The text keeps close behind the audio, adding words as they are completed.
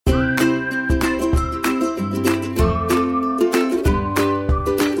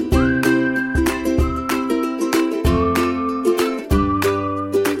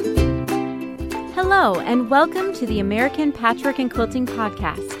and welcome to the American Patchwork and Quilting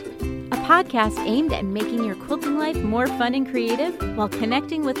Podcast, a podcast aimed at making your quilting life more fun and creative while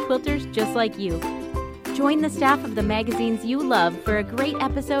connecting with quilters just like you. Join the staff of the magazines you love for a great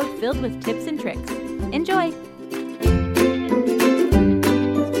episode filled with tips and tricks. Enjoy!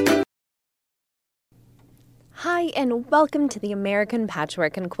 Hi, and welcome to the American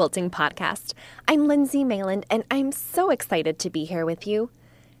Patchwork and Quilting Podcast. I'm Lindsay Mayland, and I'm so excited to be here with you.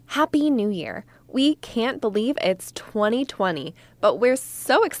 Happy New Year! We can't believe it's 2020, but we're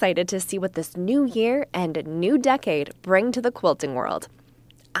so excited to see what this new year and new decade bring to the quilting world.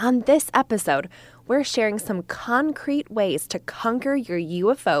 On this episode, we're sharing some concrete ways to conquer your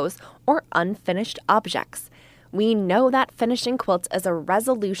UFOs or unfinished objects. We know that finishing quilts is a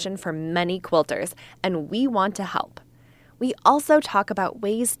resolution for many quilters, and we want to help. We also talk about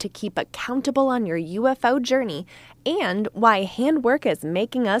ways to keep accountable on your UFO journey and why handwork is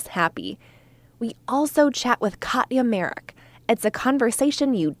making us happy. We also chat with Katya Merrick. It's a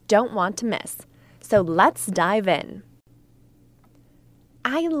conversation you don't want to miss. So let's dive in.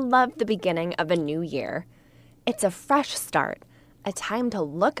 I love the beginning of a new year. It's a fresh start, a time to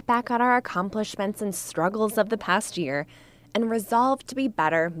look back at our accomplishments and struggles of the past year and resolve to be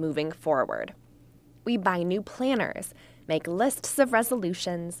better moving forward. We buy new planners, make lists of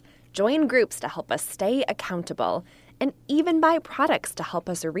resolutions, join groups to help us stay accountable, and even buy products to help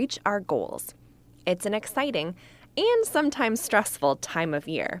us reach our goals. It's an exciting and sometimes stressful time of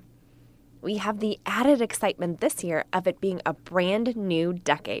year. We have the added excitement this year of it being a brand new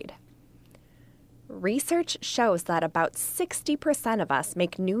decade. Research shows that about 60% of us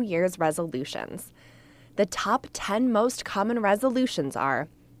make New Year's resolutions. The top 10 most common resolutions are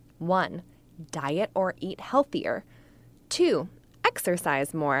 1. Diet or eat healthier. 2.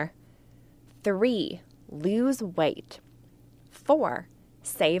 Exercise more. 3. Lose weight. 4.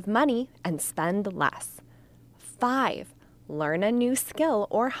 Save money and spend less. 5. Learn a new skill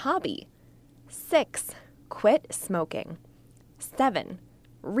or hobby. 6. Quit smoking. 7.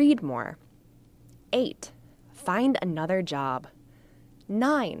 Read more. 8. Find another job.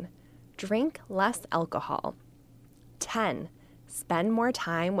 9. Drink less alcohol. 10. Spend more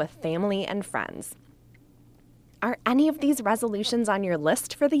time with family and friends. Are any of these resolutions on your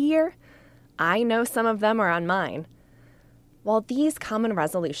list for the year? I know some of them are on mine. While these common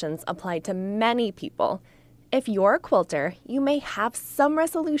resolutions apply to many people, if you're a quilter, you may have some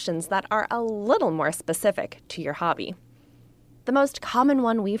resolutions that are a little more specific to your hobby. The most common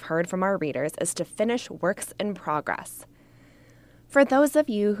one we've heard from our readers is to finish works in progress. For those of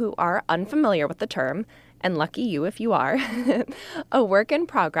you who are unfamiliar with the term, and lucky you if you are, a work in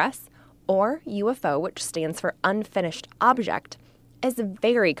progress, or UFO, which stands for unfinished object, is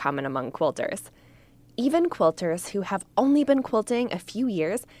very common among quilters. Even quilters who have only been quilting a few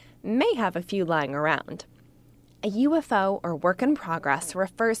years may have a few lying around. A UFO, or work in progress,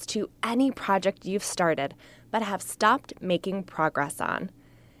 refers to any project you've started but have stopped making progress on.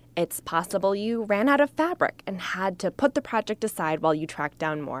 It's possible you ran out of fabric and had to put the project aside while you tracked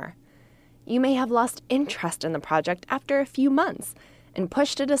down more. You may have lost interest in the project after a few months and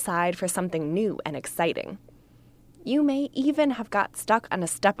pushed it aside for something new and exciting. You may even have got stuck on a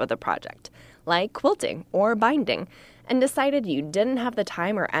step of the project, like quilting or binding, and decided you didn't have the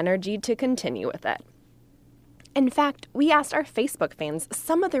time or energy to continue with it. In fact, we asked our Facebook fans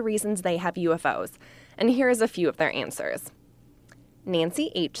some of the reasons they have UFOs, and here is a few of their answers.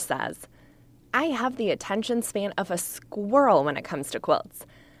 Nancy H. says, I have the attention span of a squirrel when it comes to quilts.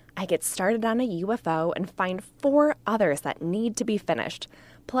 I get started on a UFO and find 4 others that need to be finished,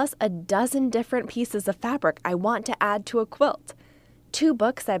 plus a dozen different pieces of fabric I want to add to a quilt. 2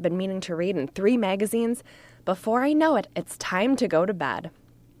 books I've been meaning to read and 3 magazines. Before I know it, it's time to go to bed.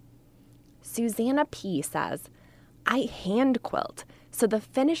 Susanna P. says, I hand quilt, so the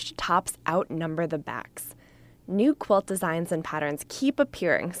finished tops outnumber the backs. New quilt designs and patterns keep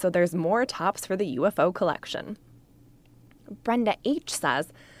appearing, so there's more tops for the UFO collection. Brenda H.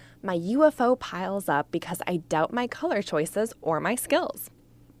 says, my UFO piles up because I doubt my color choices or my skills.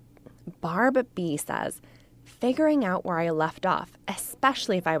 Barb B. says, figuring out where I left off,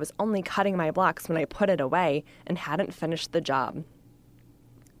 especially if I was only cutting my blocks when I put it away and hadn't finished the job.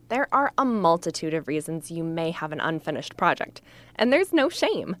 There are a multitude of reasons you may have an unfinished project, and there's no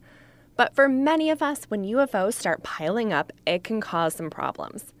shame. But for many of us, when UFOs start piling up, it can cause some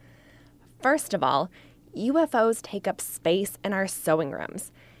problems. First of all, UFOs take up space in our sewing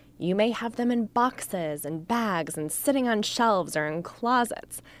rooms. You may have them in boxes and bags and sitting on shelves or in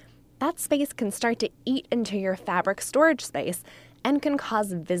closets. That space can start to eat into your fabric storage space and can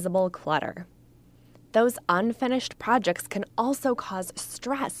cause visible clutter. Those unfinished projects can also cause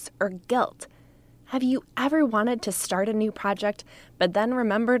stress or guilt. Have you ever wanted to start a new project, but then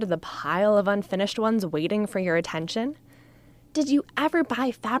remembered the pile of unfinished ones waiting for your attention? Did you ever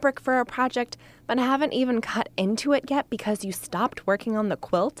buy fabric for a project, but haven't even cut into it yet because you stopped working on the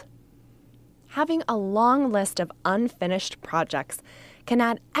quilt? Having a long list of unfinished projects can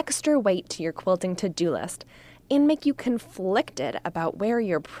add extra weight to your quilting to-do list and make you conflicted about where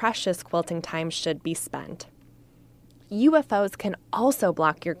your precious quilting time should be spent. UFOs can also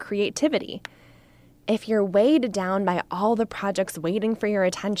block your creativity. If you're weighed down by all the projects waiting for your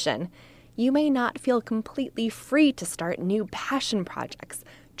attention, you may not feel completely free to start new passion projects,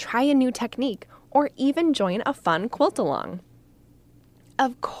 try a new technique, or even join a fun quilt-along.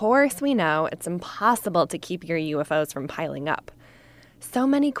 Of course, we know it's impossible to keep your UFOs from piling up. So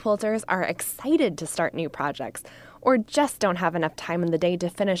many quilters are excited to start new projects or just don't have enough time in the day to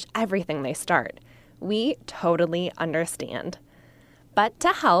finish everything they start. We totally understand. But to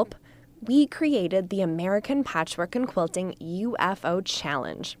help, we created the American Patchwork and Quilting UFO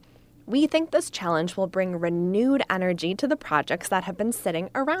Challenge. We think this challenge will bring renewed energy to the projects that have been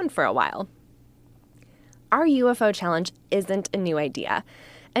sitting around for a while. Our UFO challenge isn't a new idea.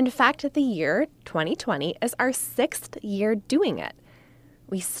 In fact, the year 2020 is our 6th year doing it.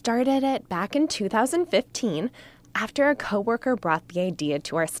 We started it back in 2015 after a coworker brought the idea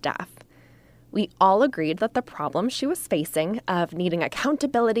to our staff. We all agreed that the problem she was facing of needing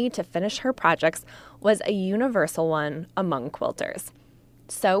accountability to finish her projects was a universal one among quilters.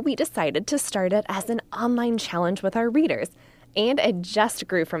 So we decided to start it as an online challenge with our readers, and it just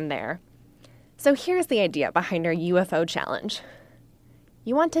grew from there. So here's the idea behind our UFO challenge.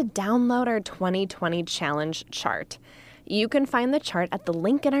 You want to download our 2020 challenge chart. You can find the chart at the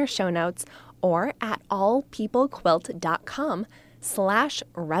link in our show notes or at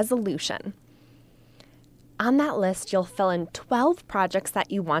allpeoplequilt.com/resolution. On that list, you'll fill in 12 projects that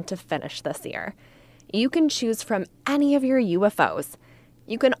you want to finish this year. You can choose from any of your UFOs.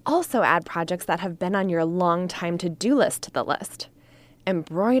 You can also add projects that have been on your long time to-do list to the list.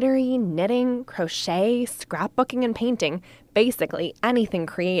 Embroidery, knitting, crochet, scrapbooking, and painting, basically anything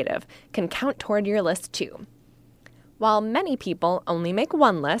creative, can count toward your list too. While many people only make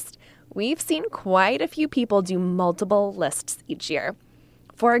one list, we've seen quite a few people do multiple lists each year.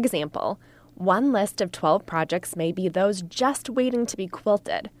 For example, one list of 12 projects may be those just waiting to be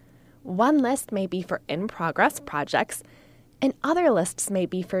quilted. One list may be for in-progress projects, and other lists may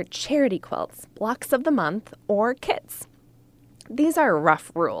be for charity quilts, blocks of the month, or kits. These are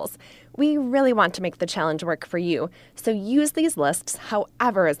rough rules. We really want to make the challenge work for you, so use these lists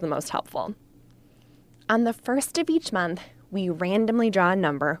however is the most helpful. On the first of each month, we randomly draw a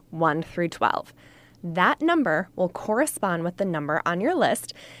number 1 through 12. That number will correspond with the number on your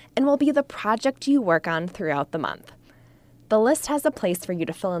list and will be the project you work on throughout the month. The list has a place for you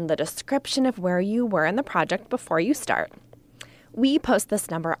to fill in the description of where you were in the project before you start. We post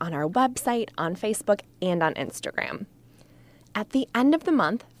this number on our website, on Facebook, and on Instagram. At the end of the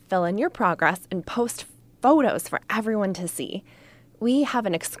month, fill in your progress and post photos for everyone to see. We have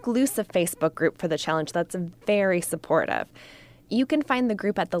an exclusive Facebook group for the challenge that's very supportive. You can find the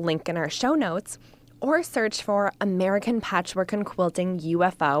group at the link in our show notes or search for American Patchwork and Quilting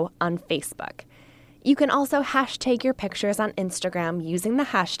UFO on Facebook. You can also hashtag your pictures on Instagram using the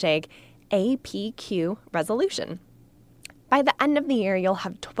hashtag APQResolution. By the end of the year, you'll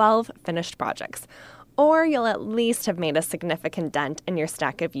have 12 finished projects, or you'll at least have made a significant dent in your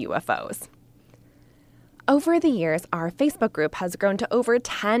stack of UFOs. Over the years, our Facebook group has grown to over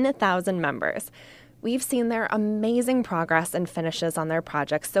 10,000 members. We've seen their amazing progress and finishes on their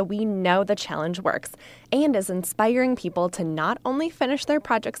projects, so we know the challenge works and is inspiring people to not only finish their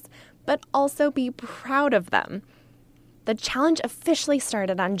projects, but also be proud of them. The challenge officially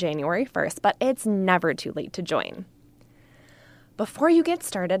started on January 1st, but it's never too late to join. Before you get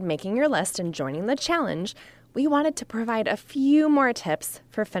started making your list and joining the challenge, we wanted to provide a few more tips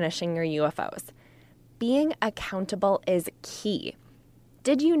for finishing your UFOs. Being accountable is key.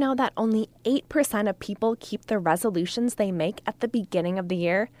 Did you know that only 8% of people keep the resolutions they make at the beginning of the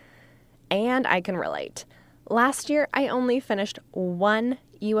year? And I can relate. Last year, I only finished one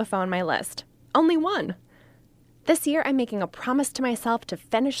UFO on my list. Only one. This year, I'm making a promise to myself to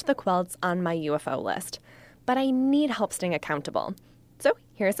finish the quilts on my UFO list. But I need help staying accountable. So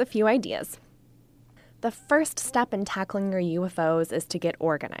here's a few ideas. The first step in tackling your UFOs is to get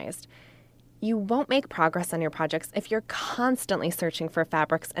organized. You won't make progress on your projects if you're constantly searching for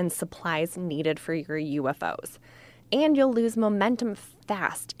fabrics and supplies needed for your UFOs. And you'll lose momentum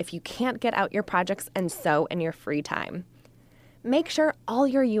fast if you can't get out your projects and sew in your free time. Make sure all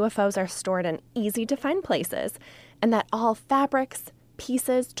your UFOs are stored in easy-to-find places and that all fabrics,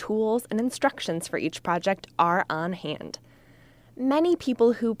 pieces, tools, and instructions for each project are on hand. Many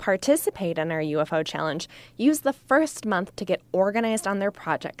people who participate in our UFO challenge use the first month to get organized on their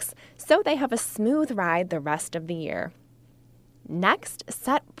projects so they have a smooth ride the rest of the year. Next,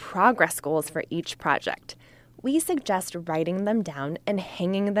 set progress goals for each project. We suggest writing them down and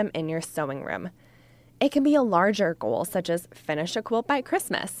hanging them in your sewing room. It can be a larger goal, such as finish a quilt by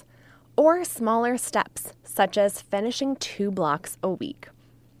Christmas, or smaller steps, such as finishing 2 blocks a week.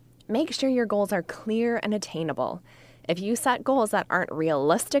 Make sure your goals are clear and attainable. If you set goals that aren't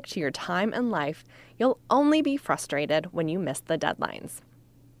realistic to your time and life, you'll only be frustrated when you miss the deadlines.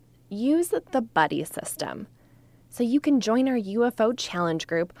 Use the buddy system, so you can join our UFO challenge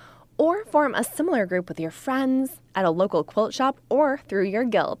group or form a similar group with your friends, at a local quilt shop, or through your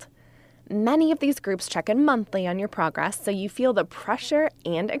guild. Many of these groups check in monthly on your progress so you feel the pressure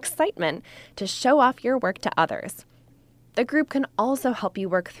and excitement to show off your work to others. The group can also help you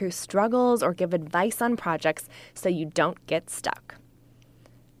work through struggles or give advice on projects so you don't get stuck.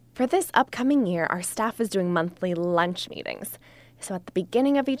 For this upcoming year, our staff is doing monthly lunch meetings. So at the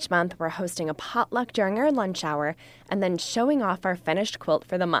beginning of each month, we're hosting a potluck during our lunch hour and then showing off our finished quilt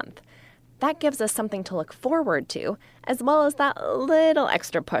for the month. That gives us something to look forward to, as well as that little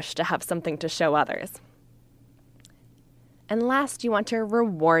extra push to have something to show others. And last, you want to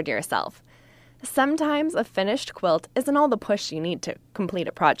reward yourself. Sometimes a finished quilt isn't all the push you need to complete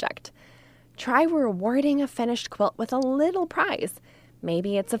a project. Try rewarding a finished quilt with a little prize.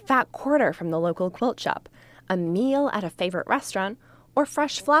 Maybe it's a fat quarter from the local quilt shop, a meal at a favorite restaurant, or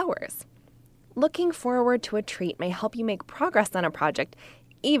fresh flowers. Looking forward to a treat may help you make progress on a project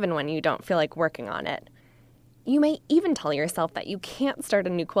even when you don't feel like working on it. You may even tell yourself that you can't start a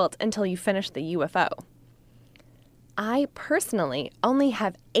new quilt until you finish the UFO. I personally only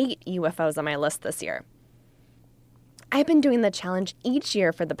have 8 UFOs on my list this year. I've been doing the challenge each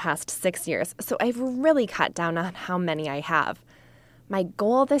year for the past 6 years, so I've really cut down on how many I have. My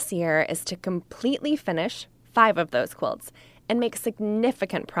goal this year is to completely finish 5 of those quilts and make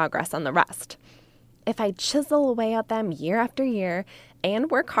significant progress on the rest. If I chisel away at them year after year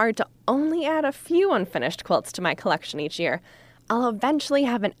and work hard to only add a few unfinished quilts to my collection each year, I'll eventually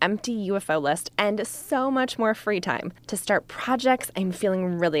have an empty UFO list and so much more free time to start projects I'm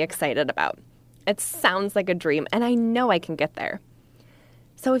feeling really excited about. It sounds like a dream, and I know I can get there.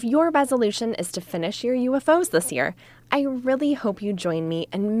 So if your resolution is to finish your UFOs this year, I really hope you join me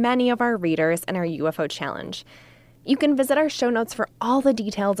and many of our readers in our UFO challenge. You can visit our show notes for all the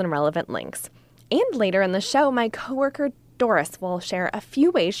details and relevant links. And later in the show, my coworker Doris will share a few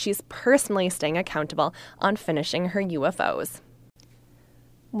ways she's personally staying accountable on finishing her UFOs.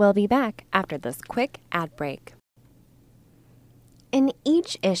 We'll be back after this quick ad break. In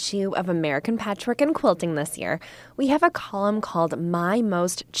each issue of American Patchwork and Quilting this year, we have a column called My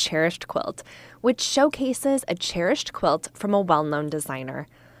Most Cherished Quilt, which showcases a cherished quilt from a well-known designer.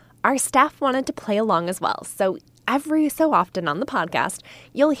 Our staff wanted to play along as well, so every so often on the podcast,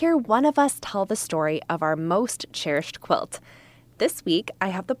 you'll hear one of us tell the story of our most cherished quilt. This week, I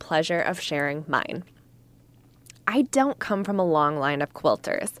have the pleasure of sharing mine. I don't come from a long line of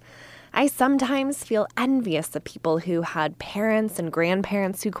quilters. I sometimes feel envious of people who had parents and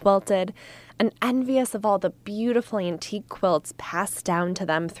grandparents who quilted, and envious of all the beautiful antique quilts passed down to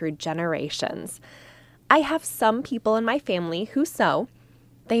them through generations. I have some people in my family who sew.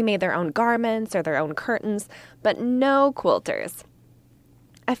 They made their own garments or their own curtains, but no quilters.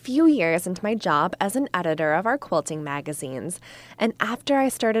 A few years into my job as an editor of our quilting magazines, and after I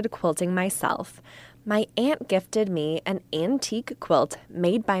started quilting myself, my aunt gifted me an antique quilt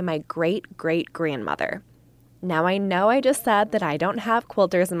made by my great-great-grandmother. Now I know I just said that I don't have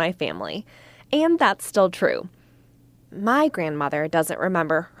quilters in my family, and that's still true. My grandmother doesn't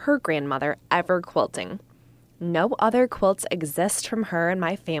remember her grandmother ever quilting. No other quilts exist from her in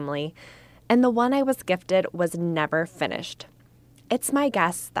my family, and the one I was gifted was never finished. It's my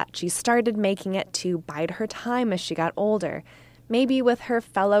guess that she started making it to bide her time as she got older, maybe with her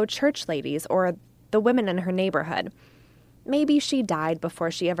fellow church ladies or the women in her neighborhood. Maybe she died before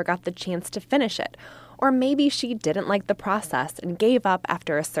she ever got the chance to finish it, or maybe she didn't like the process and gave up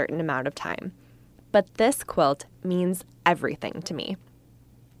after a certain amount of time. But this quilt means everything to me.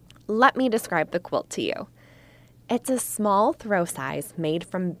 Let me describe the quilt to you. It's a small throw size made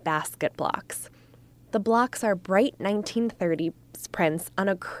from basket blocks. The blocks are bright 1930s prints on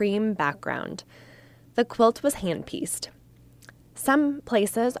a cream background. The quilt was hand-pieced. Some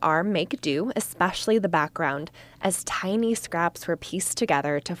places are make-do, especially the background, as tiny scraps were pieced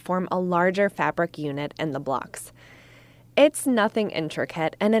together to form a larger fabric unit in the blocks. It's nothing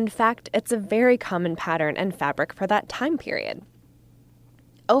intricate, and in fact, it's a very common pattern and fabric for that time period.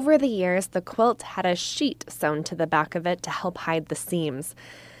 Over the years, the quilt had a sheet sewn to the back of it to help hide the seams.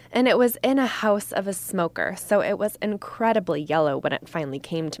 And it was in a house of a smoker, so it was incredibly yellow when it finally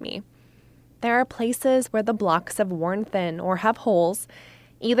came to me. There are places where the blocks have worn thin or have holes,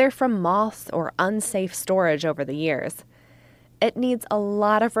 either from moths or unsafe storage over the years. It needs a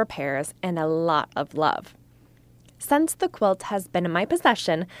lot of repairs and a lot of love. Since the quilt has been in my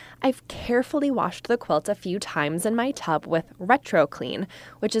possession, I've carefully washed the quilt a few times in my tub with Retro Clean,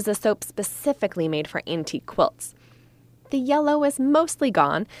 which is a soap specifically made for antique quilts. The yellow is mostly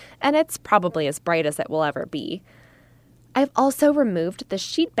gone, and it's probably as bright as it will ever be. I've also removed the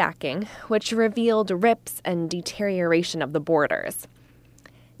sheet backing, which revealed rips and deterioration of the borders.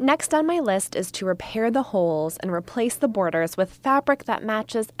 Next on my list is to repair the holes and replace the borders with fabric that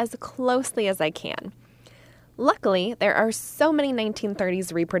matches as closely as I can. Luckily, there are so many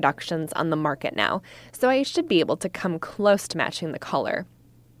 1930s reproductions on the market now, so I should be able to come close to matching the color.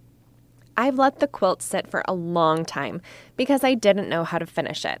 I've let the quilt sit for a long time because I didn't know how to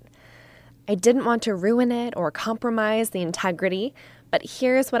finish it. I didn't want to ruin it or compromise the integrity, but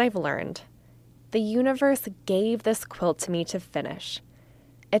here's what I've learned. The universe gave this quilt to me to finish.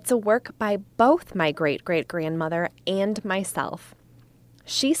 It's a work by both my great-great-grandmother and myself.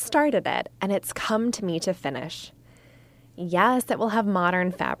 She started it, and it's come to me to finish. Yes, it will have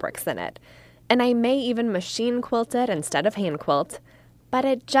modern fabrics in it, and I may even machine quilt it instead of hand quilt, but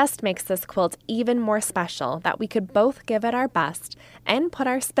it just makes this quilt even more special that we could both give it our best and put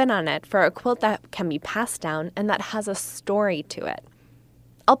our spin on it for a quilt that can be passed down and that has a story to it.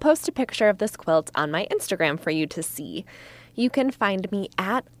 I'll post a picture of this quilt on my Instagram for you to see. You can find me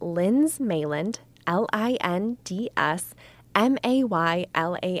at Linds Mayland,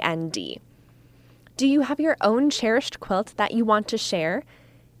 LindsMayland. Do you have your own cherished quilt that you want to share?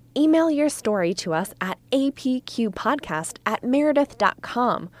 Email your story to us at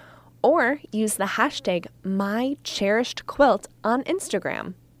apqpodcast@meredith.com or use the hashtag MyCherished_Quilt on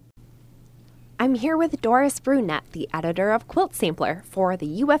Instagram. I'm here with Doris Brunette, the editor of Quilt Sampler, for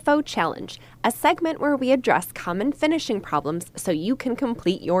the UFO Challenge, a segment where we address common finishing problems so you can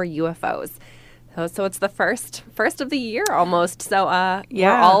complete your UFOs. So it's the first of the year almost. So we're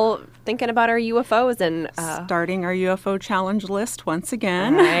all thinking about our UFOs and starting our UFO challenge list once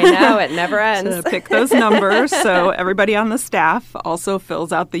again. I know, it never ends. To pick those numbers. So everybody on the staff also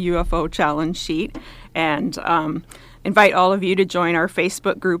fills out the UFO challenge sheet, and invite all of you to join our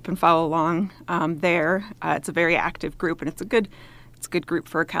Facebook group and follow along there. It's a very active group, and it's a good group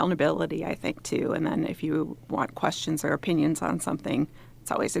for accountability, I think, too. And then if you want questions or opinions on something,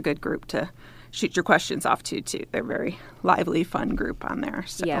 it's always a good group to shoot your questions off to, too. They're a very lively, fun group on there.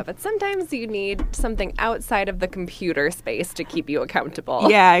 So. Yeah, but sometimes you need something outside of the computer space to keep you accountable.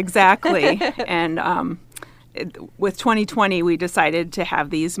 Yeah, exactly. And with 2020, we decided to have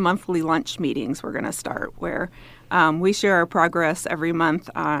these monthly lunch meetings we're going to start where we share our progress every month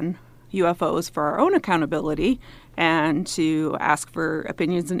on UFOs for our own accountability and to ask for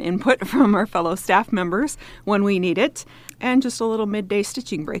opinions and input from our fellow staff members when we need it. And just a little midday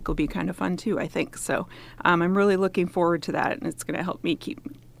stitching break will be kind of fun, too, I think. So I'm really looking forward to that, and it's going to help me keep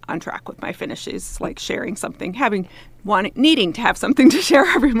on track with my finishes, like sharing something, needing to have something to share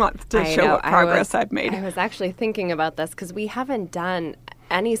every month to show what progress I've made. I was actually thinking about this because we haven't done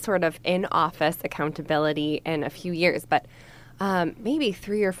any sort of in-office accountability in a few years, but maybe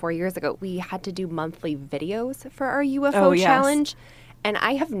 3 or 4 years ago, we had to do monthly videos for our UFO challenge. And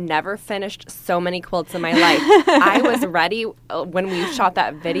I have never finished so many quilts in my life. I was ready when we shot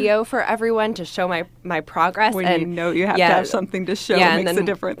that video for everyone to show my progress. When you know you have to have something to show, it makes a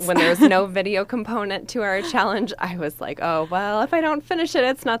difference. When there's no video component to our challenge, I was like, oh, well, if I don't finish it,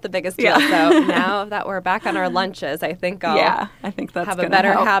 it's not the biggest deal. So now that we're back on our lunches, I think I'll have a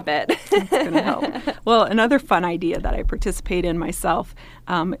better habit. It's going to help. Well, another fun idea that I participate in myself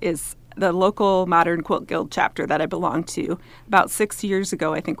is the local Modern Quilt Guild chapter that I belong to. About 6 years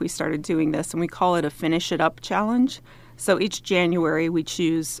ago, I think we started doing this, and we call it a Finish It Up Challenge. So each January, we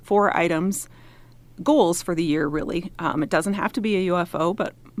choose 4 items, goals for the year, really. It doesn't have to be a UFO,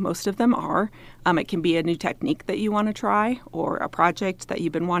 but most of them are. It can be a new technique that you want to try or a project that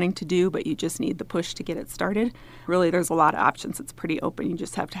you've been wanting to do, but you just need the push to get it started. Really, there's a lot of options. It's pretty open. You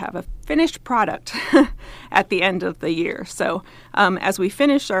just have to have a finished product at the end of the year. So as we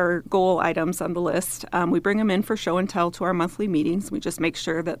finish our goal items on the list, we bring them in for show and tell to our monthly meetings. We just make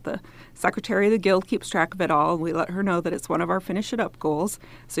sure that the secretary of the guild keeps track of it all. We let her know that it's one of our Finish It Up goals.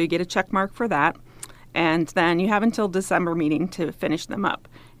 So you get a check mark for that. And then you have until December meeting to finish them up.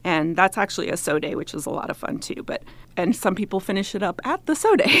 And that's actually a sew day, which is a lot of fun too. And some people finish it up at the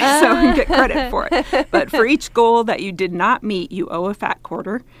sew day, so you get credit for it. But for each goal that you did not meet, you owe a fat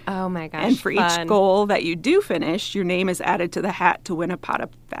quarter. Oh my gosh! And for each goal that you do finish, your name is added to the hat to win a pot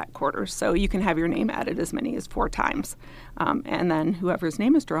of fat quarters. So you can have your name added as many as 4 times. And then whoever's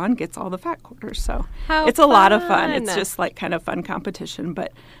name is drawn gets all the fat quarters. So it's a lot of fun. It's just like kind of fun competition,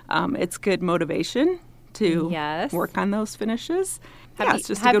 but it's good motivation to work on those finishes. It's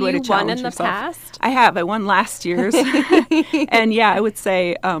just a good way to challenge yourself. Have you won in the past? I have. I won last year's. And I would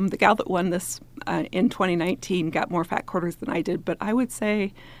say the gal that won this in 2019 got more fat quarters than I did, but I would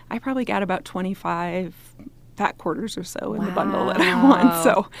say I probably got about 25 fat quarters or so in the bundle that I won.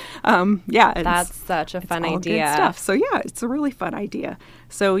 So, that's such a fun idea. Good stuff. So, it's a really fun idea.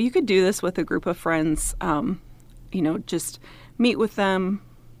 So you could do this with a group of friends, just meet with them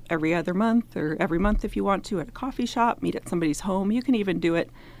every other month or every month if you want to at a coffee shop, meet at somebody's home. You can even do it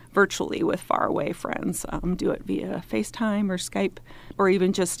virtually with faraway friends. Do it via FaceTime or Skype, or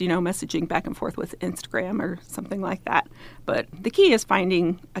even just, messaging back and forth with Instagram or something like that. But the key is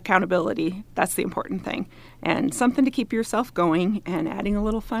finding accountability. That's the important thing. And something to keep yourself going, and adding a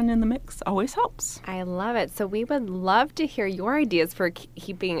little fun in the mix always helps. I love it. So we would love to hear your ideas for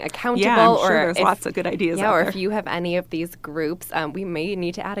keeping accountable. Yeah, I'm sure there's lots of good ideas out there. Or if you have any of these groups, we may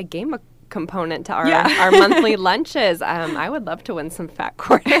need to add a game component to our monthly lunches. I would love to win some fat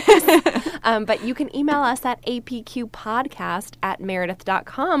quarters. But you can email us at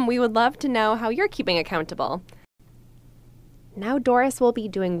apqpodcast@meredith.com. We would love to know how you're keeping accountable. Now Doris will be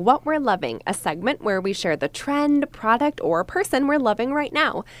doing What We're Loving, a segment where we share the trend, product, or person we're loving right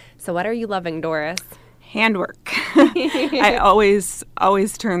now. So what are you loving, Doris? Handwork. I always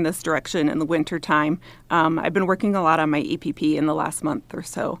turn this direction in the wintertime. I've been working a lot on my EPP in the last month or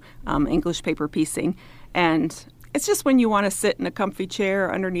so, English paper piecing. And it's just when you want to sit in a comfy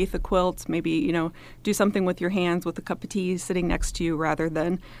chair underneath a quilt, maybe, do something with your hands with a cup of tea sitting next to you rather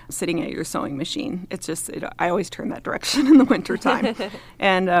than sitting at your sewing machine. It's just, I always turn that direction in the wintertime.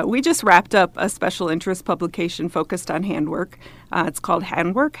 And we just wrapped up a special interest publication focused on handwork. It's called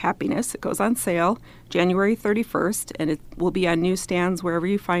Handwork Happiness. It goes on sale January 31st, and it will be on newsstands wherever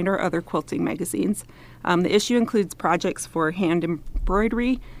you find our other quilting magazines. The issue includes projects for hand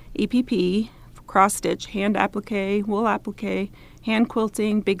embroidery, EPP, cross-stitch, hand applique, wool applique, hand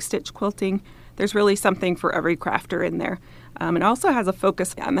quilting, big stitch quilting. There's really something for every crafter in there. It also has a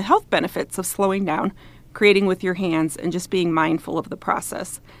focus on the health benefits of slowing down, creating with your hands, and just being mindful of the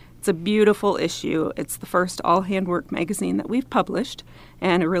process. It's a beautiful issue. It's the first all-handwork magazine that we've published,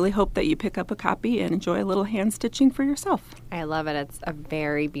 and I really hope that you pick up a copy and enjoy a little hand stitching for yourself. I love it. It's a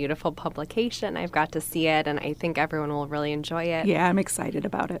very beautiful publication. I've got to see it, and I think everyone will really enjoy it. Yeah, I'm excited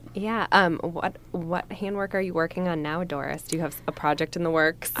about it. Yeah. What handwork are you working on now, Doris? Do you have a project in the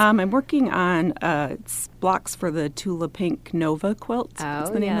works? I'm working on blocks for the Tula Pink Nova quilt. That's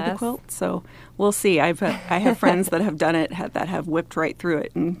the name of the quilt. So we'll see. I have friends that have done it, that have whipped right through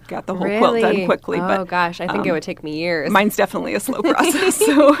it and got the whole quilt done quickly. Oh, gosh. I think it would take me years. Mine's definitely a slow process.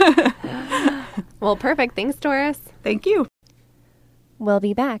 So. Well, perfect. Thanks, Doris. Thank you. We'll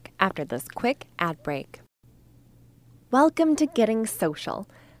be back after this quick ad break. Welcome to Getting Social.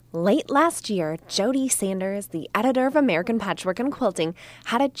 Late last year, Jody Sanders, the editor of American Patchwork and Quilting,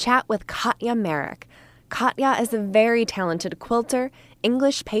 had a chat with Katya Merrick. Katya is a very talented quilter,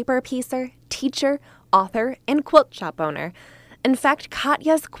 English paper piecer, teacher, author, and quilt shop owner. In fact,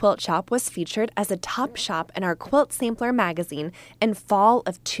 Katya's quilt shop was featured as a top shop in our Quilt Sampler magazine in fall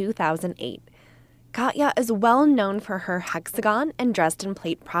of 2008. Katya is well known for her hexagon and Dresden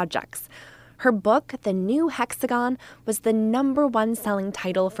plate projects. Her book, The New Hexagon, was the #1 selling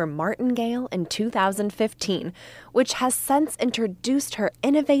title for Martingale in 2015, which has since introduced her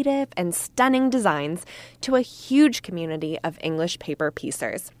innovative and stunning designs to a huge community of English paper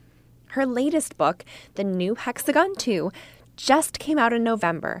piecers. Her latest book, The New Hexagon 2, just came out in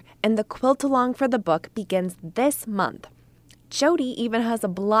November, and the quilt-along for the book begins this month. Jody even has a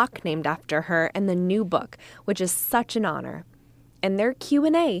block named after her in the new book, which is such an honor. In their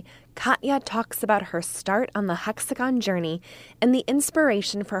Q&A, Katya talks about her start on the hexagon journey and the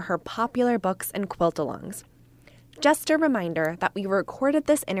inspiration for her popular books and quilt-alongs. Just a reminder that we recorded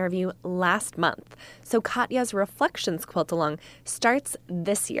this interview last month, so Katya's Reflections quilt-along starts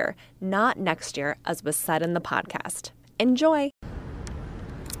this year, not next year, as was said in the podcast. Enjoy!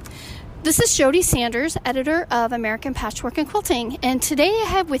 This is Jody Sanders, editor of American Patchwork and Quilting, and today I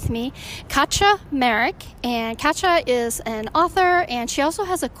have with me Katya Merrick, and Katya is an author, and she also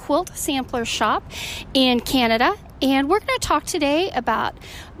has a quilt sampler shop in Canada, And we're going to talk today about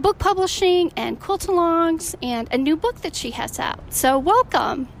book publishing and quilt-alongs and a new book that she has out. So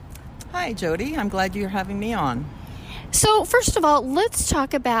welcome. Hi, Jody. I'm glad you're having me on. So first of all, let's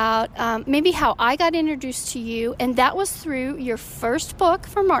talk about maybe how I got introduced to you, and that was through your first book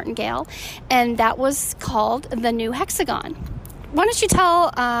for Martingale, and that was called The New Hexagon. Why don't you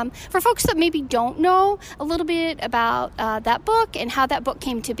tell, for folks that maybe don't know, a little bit about that book and how that book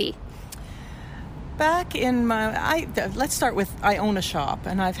came to be? Back in let's start with, I own a shop,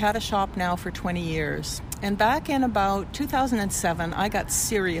 and I've had a shop now for 20 years. And back in about 2007, I got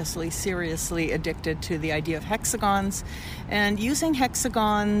seriously addicted to the idea of hexagons and using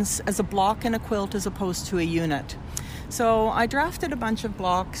hexagons as a block in a quilt as opposed to a unit. So I drafted a bunch of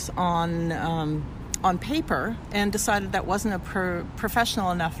blocks on paper and decided that wasn't a professional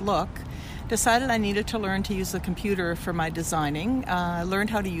enough look. Decided I needed to learn to use the computer for my designing.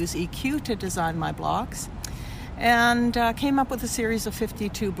 Learned how to use EQ to design my blocks. And came up with a series of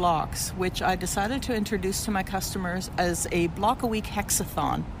 52 blocks, which I decided to introduce to my customers as a block-a-week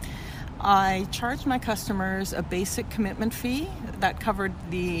hexathon. I charged my customers a basic commitment fee that covered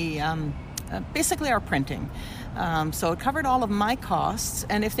the basically our printing. So it covered all of my costs,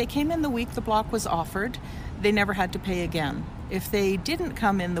 and if they came in the week the block was offered, they never had to pay again. If they didn't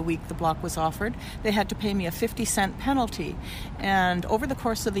come in the week the block was offered, they had to pay me a 50-cent penalty. And over the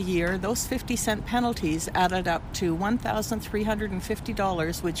course of the year, those 50-cent penalties added up to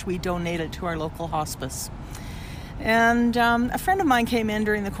 $1,350, which we donated to our local hospice. And a friend of mine came in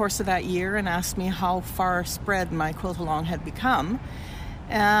during the course of that year and asked me how far spread my quilt-along had become.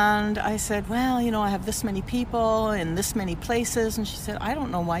 And I said, well, I have this many people in this many places. And she said, I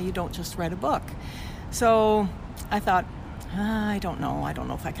don't know why you don't just write a book. So I thought, I don't know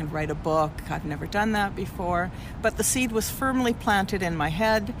if I can write a book. I've never done that before. But the seed was firmly planted in my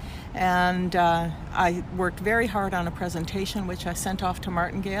head, and I worked very hard on a presentation, which I sent off to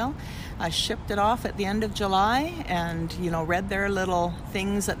Martingale. I shipped it off at the end of July and, read their little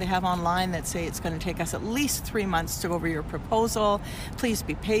things that they have online that say it's going to take us at least 3 months to go over your proposal. Please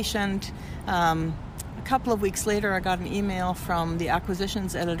be patient. A couple of weeks later, I got an email from the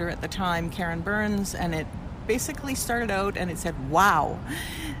acquisitions editor at the time, Karen Burns, and it basically started out and it said, wow.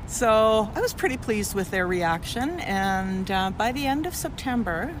 So I was pretty pleased with their reaction, and by the end of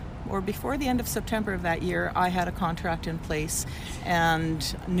September, or before the end of September of that year, I had a contract in place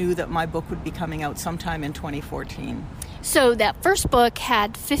and knew that my book would be coming out sometime in 2014. So that first book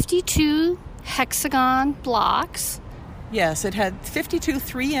had 52 hexagon blocks. Yes, it had 52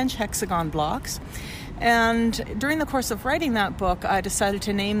 3-inch hexagon blocks. And during the course of writing that book, I decided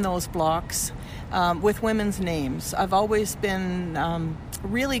to name those blocks with women's names. I've always been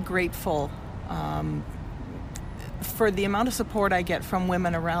really grateful for the amount of support I get from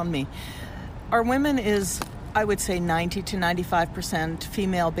women around me. Our women is, I would say, 90 to 95%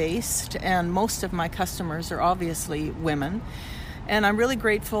 female-based, and most of my customers are obviously women. And I'm really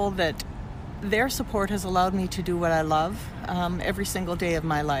grateful that their support has allowed me to do what I love every single day of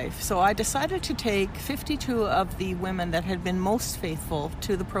my life. So I decided to take 52 of the women that had been most faithful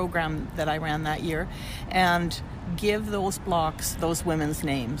to the program that I ran that year and give those blocks those women's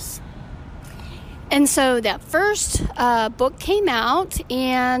names. And so that first book came out,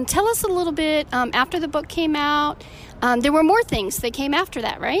 and tell us a little bit, after the book came out, there were more things that came after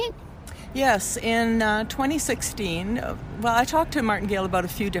that, right? Yes, in 2016, well, I talked to Martingale about a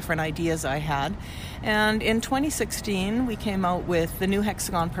few different ideas I had, and in 2016 we came out with the New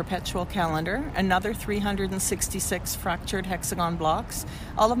Hexagon Perpetual Calendar, another 366 fractured hexagon blocks.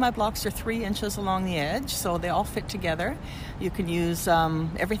 All of my blocks are 3 inches along the edge, so they all fit together. You can use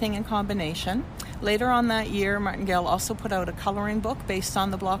everything in combination. Later on that year, Martingale also put out a coloring book based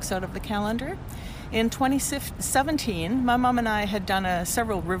on the blocks out of the calendar. In 2017, my mom and I had done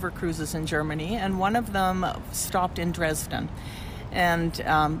several river cruises in Germany, and one of them stopped in Dresden and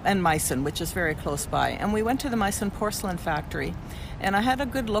Meissen, which is very close by. And we went to the Meissen porcelain factory, and I had a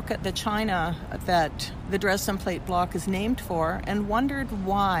good look at the china that the Dresden plate block is named for, and wondered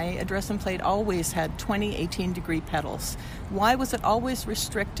why a Dresden plate always had 20 18-degree petals. Why was it always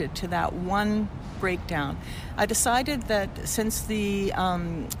restricted to that one breakdown? I decided that since the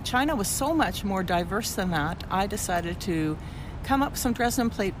china was so much more diverse than that, I decided to come up with some Dresden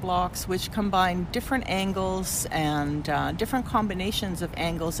plate blocks which combine different angles and different combinations of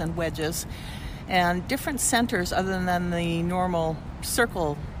angles and wedges and different centers other than the normal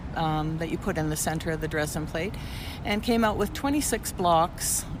circle that you put in the center of the Dresden plate, and came out with 26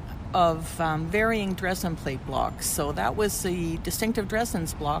 blocks of varying Dresden plate blocks. So that was the Distinctive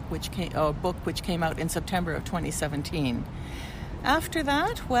Dresden's block, book which came out in September of 2017. After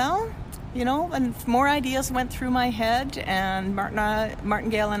that, well, and more ideas went through my head, and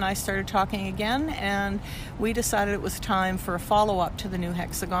Martingale and I started talking again, and we decided it was time for a follow-up to the New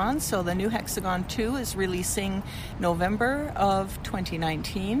Hexagon. So the New Hexagon 2 is releasing November of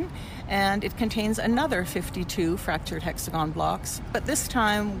 2019, and it contains another 52 fractured hexagon blocks. But this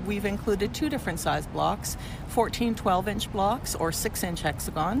time we've included 2 different size blocks, 14 12-inch blocks or 6-inch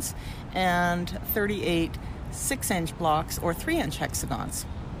hexagons, and 38 6-inch blocks or 3-inch hexagons.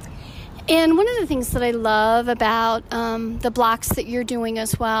 And one of the things that I love about the blocks that you're doing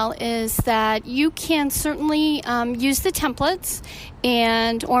as well is that you can certainly use the templates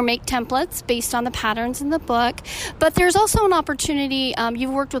or make templates based on the patterns in the book. But there's also an opportunity,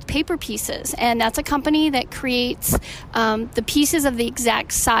 you've worked with Paper Pieces, and that's a company that creates the pieces of the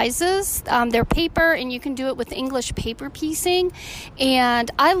exact sizes. They're paper, and you can do it with English paper piecing. And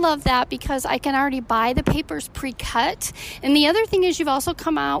I love that because I can already buy the papers pre-cut. And the other thing is you've also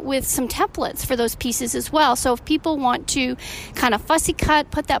come out with some templates for those pieces as well. So if people want to kind of fussy cut,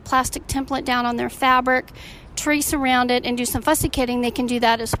 put that plastic template down on their fabric, trace around it, and do some fussy cutting, they can do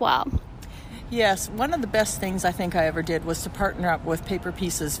that as well. Yes, one of the best things I think I ever did was to partner up with Paper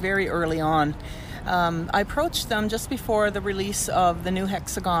Pieces very early on. I approached them just before the release of the New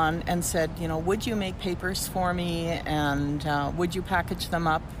Hexagon and said, would you make papers for me, and would you package them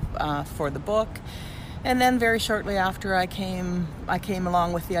up for the book? And then very shortly after, I came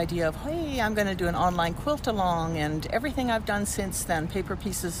along with the idea of, hey, I'm going to do an online quilt along, and everything I've done since then, Paper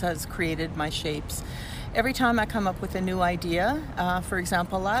Pieces has created my shapes. Every time I come up with a new idea, for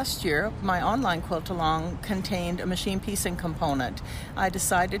example, last year, my online quilt along contained a machine piecing component. I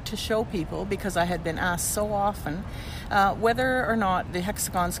decided to show people, because I had been asked so often, whether or not the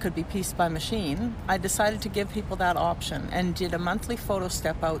hexagons could be pieced by machine. I decided to give people that option and did a monthly photo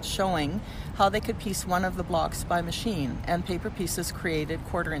step out showing how they could piece one of the blocks by machine. And Paper Pieces created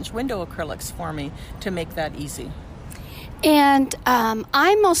 1/4-inch window acrylics for me to make that easy. And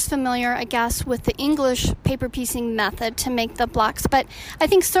I'm most familiar, I guess, with the English paper piecing method to make the blocks, but I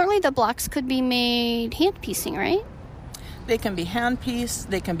think certainly the blocks could be made hand piecing, right? They can be hand pieced,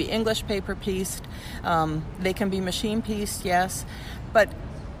 they can be English paper pieced, they can be machine pieced, yes, but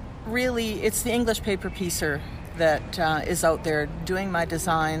really it's the English paper piecer that is out there doing my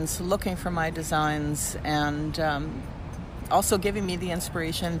designs, looking for my designs, and also giving me the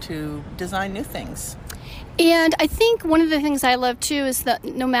inspiration to design new things. And I think one of the things I love too is that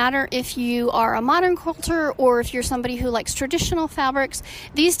no matter if you are a modern quilter or if you're somebody who likes traditional fabrics,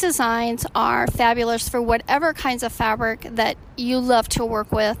 these designs are fabulous for whatever kinds of fabric that you love to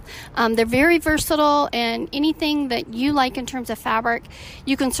work with. They're very versatile, and anything that you like in terms of fabric,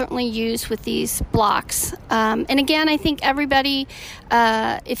 you can certainly use with these blocks. And again, I think everybody,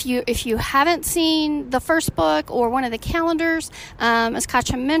 if you haven't seen the first book or one of the calendars, as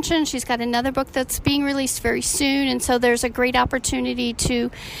Katja mentioned, she's got another book that's being released very soon, and so there's a great opportunity to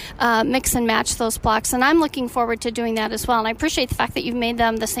mix and match those blocks, and I'm looking forward to doing that as well. And I appreciate the fact that you've made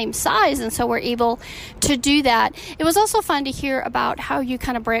them the same size, and so we're able to do that. It was also fun to hear about how you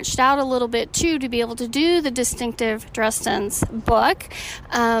kind of branched out a little bit too to be able to do the Distinctive Dresden's book.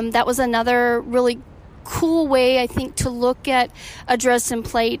 That was another really cool way, I think, to look at a Dresden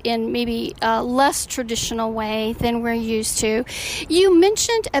plate in maybe a less traditional way than we're used to. You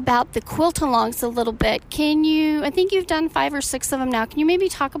mentioned about the quilt-alongs a little bit. I think you've done 5 or 6 of them now. Can you maybe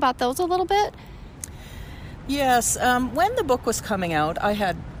talk about those a little bit? Yes. When the book was coming out, I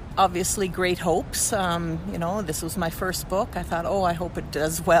had obviously great hopes. This was my first book. I thought, I hope it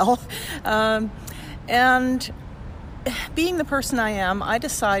does well. And being the person I am, I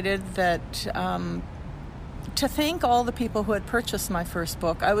decided that to thank all the people who had purchased my first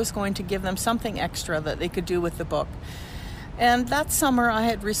book, I was going to give them something extra that they could do with the book. And that summer I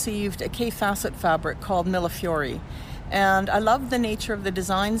had received a K-Facet fabric called Millefiori. And I loved the nature of the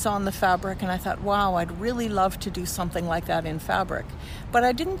designs on the fabric, and I thought, wow, I'd really love to do something like that in fabric. But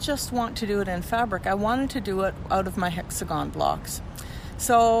I didn't just want to do it in fabric, I wanted to do it out of my hexagon blocks.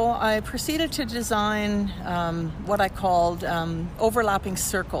 So I proceeded to design what I called overlapping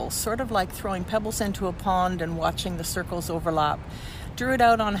circles, sort of like throwing pebbles into a pond and watching the circles overlap. Drew it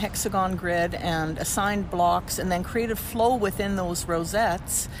out on a hexagon grid and assigned blocks, and then created flow within those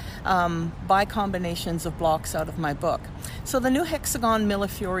rosettes by combinations of blocks out of my book. So the New Hexagon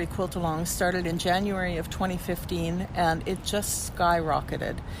Millefiori quilt along started in January of 2015, and it just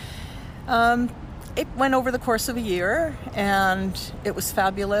skyrocketed. It went over the course of a year, and it was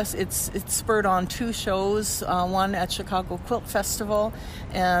fabulous. It spurred on 2 shows, one at Chicago Quilt Festival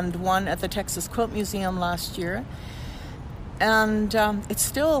and one at the Texas Quilt Museum last year. And it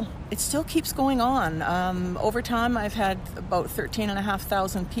still keeps going on. Over time, I've had about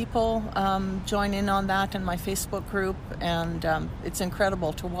 13,500 people join in on that in my Facebook group, and it's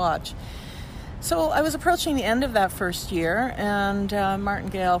incredible to watch. So I was approaching the end of that first year, and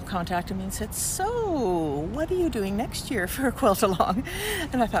Martingale contacted me and said, "So, what are you doing next year for a quilt-along?"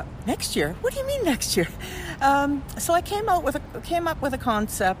 And I thought, "Next year? What do you mean next year?" So I came up with a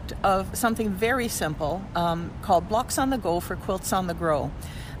concept of something very simple called Blocks on the Go for Quilts on the Grow.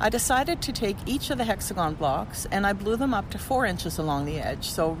 I decided to take each of the hexagon blocks and I blew them up to 4 inches along the edge.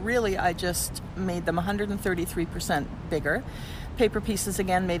 So really, I just made them 133% bigger. Paper Pieces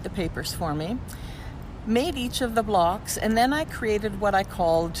again made the papers for me. Made each of the blocks, and then I created what I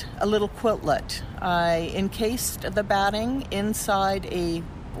called a little quiltlet. I encased the batting inside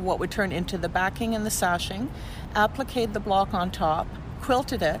what would turn into the backing and the sashing, appliqued the block on top,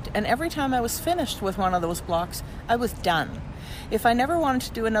 quilted it, and every time I was finished with one of those blocks, I was done. If I never wanted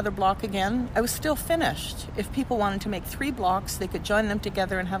to do another block again, I was still finished. If people wanted to make 3 blocks, they could join them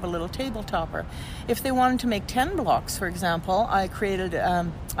together and have a little table topper. If they wanted to make 10 blocks, for example, I included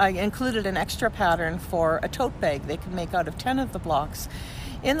an extra pattern for a tote bag they could make out of 10 of the blocks.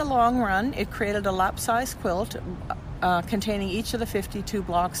 In the long run, it created a lap-size quilt containing each of the 52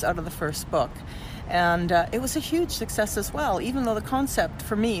 blocks out of the first book. And it was a huge success as well, even though the concept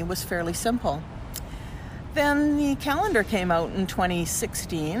for me was fairly simple. Then the calendar came out in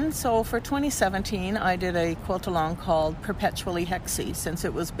 2016, so for 2017 I did a quilt-along called Perpetually Hexy, since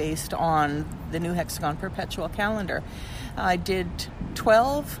it was based on the New Hexagon Perpetual Calendar. I did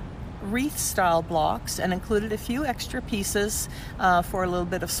 12 wreath-style blocks and included a few extra pieces for a little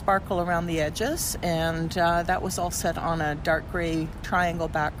bit of sparkle around the edges, and that was all set on a dark gray triangle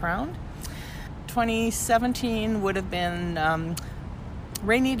background. 2017 would have been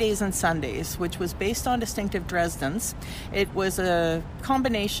Rainy Days and Sundays, which was based on Distinctive Dresden's. It was a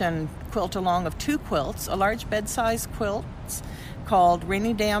combination quilt-along of 2 quilts, a large bed-size quilt called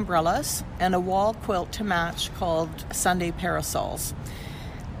Rainy Day Umbrellas and a wall quilt to match called Sunday Parasols.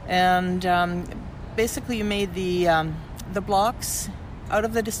 And basically you made the blocks out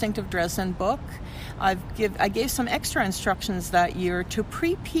of the Distinctive Dresden book. I gave some extra instructions that year to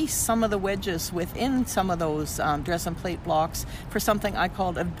pre-piece some of the wedges within some of those Dresden plate blocks for something I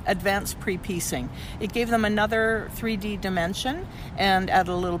called advanced pre-piecing. It gave them another 3D dimension and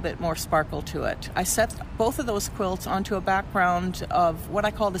added a little bit more sparkle to it. I set both of those quilts onto a background of what I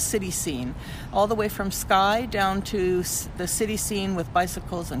call the city scene, all the way from sky down to the city scene with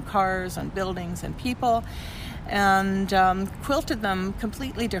bicycles and cars and buildings and people, and quilted them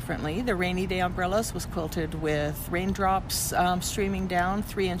completely differently. The Rainy Day Umbrellas was quilted with raindrops streaming down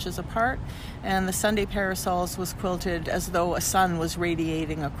 3 inches apart, and the Sunday Parasols was quilted as though a sun was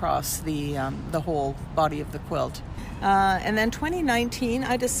radiating across the whole body of the quilt. And then 2019,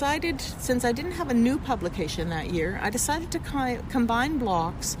 I decided, since I didn't have a new publication that year, I decided to combine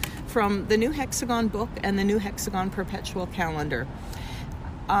blocks from the New Hexagon book and the New Hexagon Perpetual Calendar.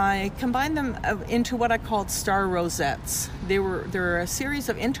 I combined them into what I called star rosettes. They're a series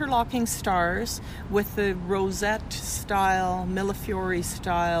of interlocking stars with the rosette-style,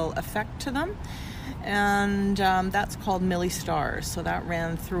 Millefiori-style effect to them, and that's called Millie Stars. So that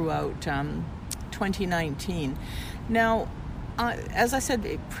ran throughout 2019. Now, as I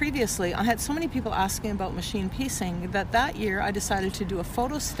said previously, I had so many people asking about machine piecing that year I decided to do a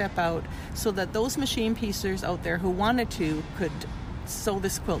photo step out so that those machine piecers out there who wanted to could sew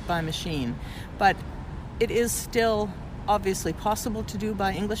this quilt by machine. But it is still obviously possible to do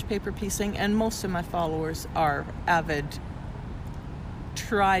by English paper piecing, and most of my followers are avid,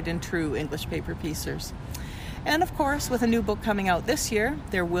 tried and true English paper piecers. And of course, with a new book coming out this year,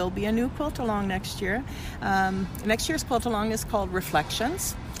 there will be a new quilt-along next year. Next year's quilt-along is called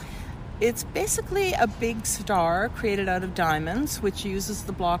Reflections. It's basically a big star created out of diamonds, which uses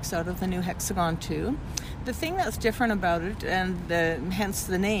the blocks out of the New Hexagon 2. The thing that's different about it, and hence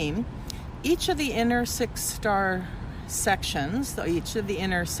the name, each of the inner 6 star sections, so each of the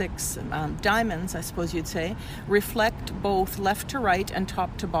inner 6 diamonds, I suppose you'd say, reflect both left to right and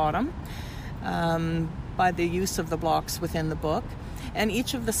top to bottom by the use of the blocks within the book. And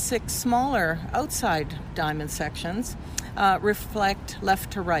each of the 6 smaller outside diamond sections reflect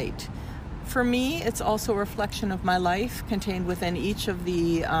left to right. For me, it's also a reflection of my life contained within each of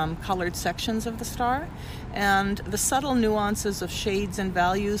the colored sections of the star, and the subtle nuances of shades and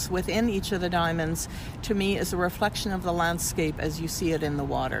values within each of the diamonds, to me, is a reflection of the landscape as you see it in the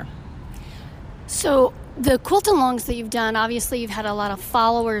water. So the quilt-alongs that you've done, obviously you've had a lot of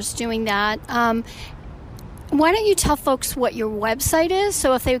followers doing that. Why don't you tell folks what your website is,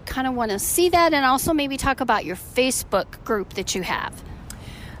 so if they kind of want to see that, and also maybe talk about your Facebook group that you have.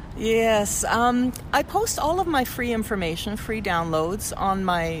 Yes, I post all of my free information, free downloads on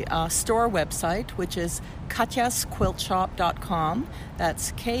my store website, which is katyasquiltshop.com.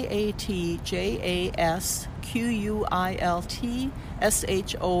 That's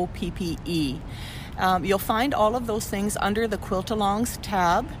KATJASQUILTSHOPPE. You'll find all of those things under the Quilt-alongs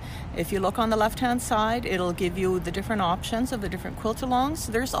tab. If you look on the left-hand side, it'll give you the different options of the different quilt-alongs.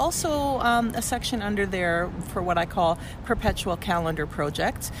 There's also a section under there for what I call perpetual calendar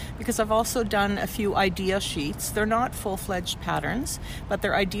projects, because I've also done a few idea sheets. They're not full-fledged patterns, but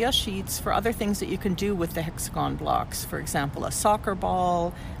they're idea sheets for other things that you can do with the hexagon blocks. For example, a soccer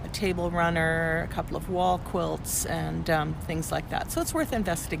ball, a table runner, a couple of wall quilts, and things like that. So it's worth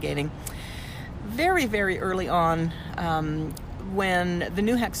investigating. Very, very early on, when the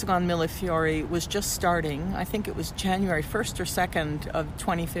new Hexagon Millefiori was just starting, I think it was January 1st or 2nd of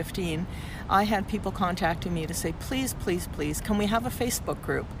 2015, I had people contacting me to say, please, please, please, can we have a Facebook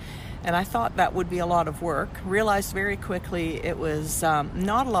group? And I thought that would be a lot of work. Realized very quickly it was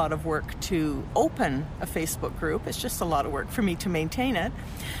not a lot of work to open a Facebook group. It's just a lot of work for me to maintain it.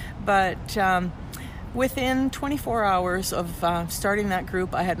 But within 24 hours of starting that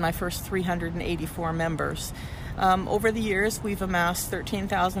group, I had my first 384 members. Over the years, we've amassed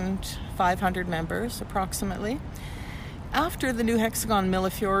 13,500 members, approximately. After the new Hexagon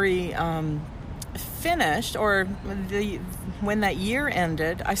Millefiori finished, or when that year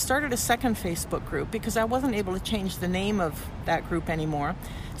ended, I started a second Facebook group because I wasn't able to change the name of that group anymore.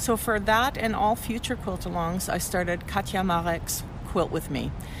 So for that and all future quilt-alongs, I started Katya Marek's Quilt With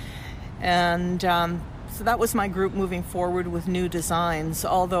Me. And so that was my group moving forward with new designs,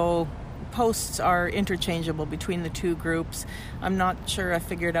 although posts are interchangeable between the two groups. I'm not sure I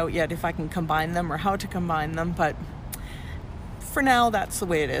figured out yet if I can combine them or how to combine them, but for now, that's the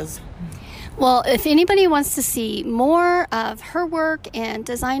way it is. Well, if anybody wants to see more of her work and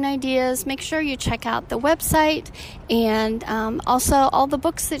design ideas, make sure you check out the website, and also all the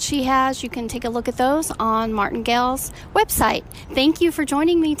books that she has. You can take a look at those on Martingale's website. Thank you for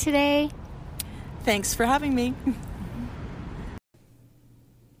joining me today. Thanks for having me.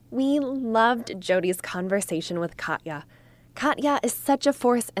 We loved Jody's conversation with Katya. Katya is such a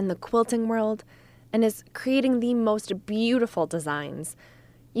force in the quilting world and is creating the most beautiful designs.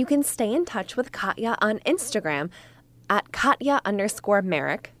 You can stay in touch with Katya on Instagram at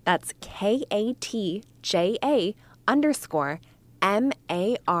Katya_Marek. That's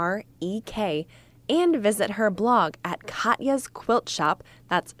KATJA_MAREK. And visit her blog at Katya's Quilt Shop.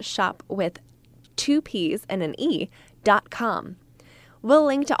 That's shop with 2 P's and an E.com. We'll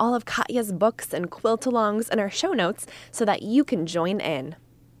link to all of Katya's books and quilt-alongs in our show notes so that you can join in.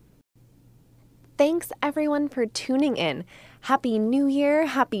 Thanks, everyone, for tuning in. Happy New Year,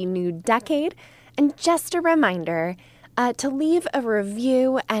 happy new decade. And just a reminder to leave a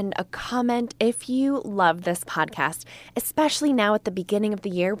review and a comment if you love this podcast, especially now at the beginning of the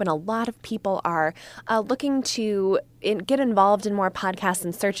year when a lot of people are looking to get involved in more podcasts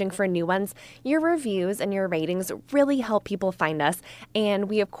and searching for new ones. Your reviews and your ratings really help people find us. And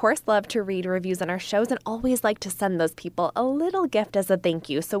we, of course, love to read reviews on our shows and always like to send those people a little gift as a thank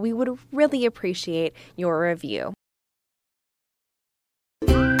you. So we would really appreciate your review.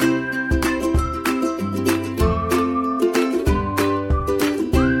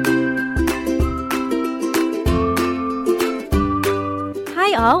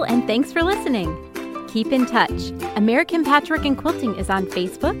 Hi all, and thanks for listening. Keep in touch. American Patchwork and Quilting is on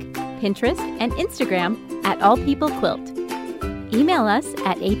Facebook, Pinterest, and Instagram at All People Quilt. Email us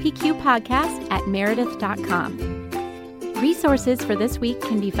at apqpodcast@meredith.com. Resources for this week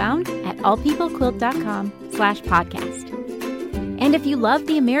can be found at allpeoplequilt.com/podcast. And if you love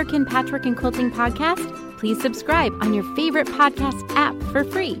the American Patchwork and Quilting podcast, please subscribe on your favorite podcast app for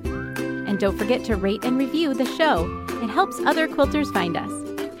free. And don't forget to rate and review the show. It helps other quilters find us.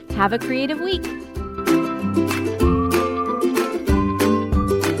 Have a creative week.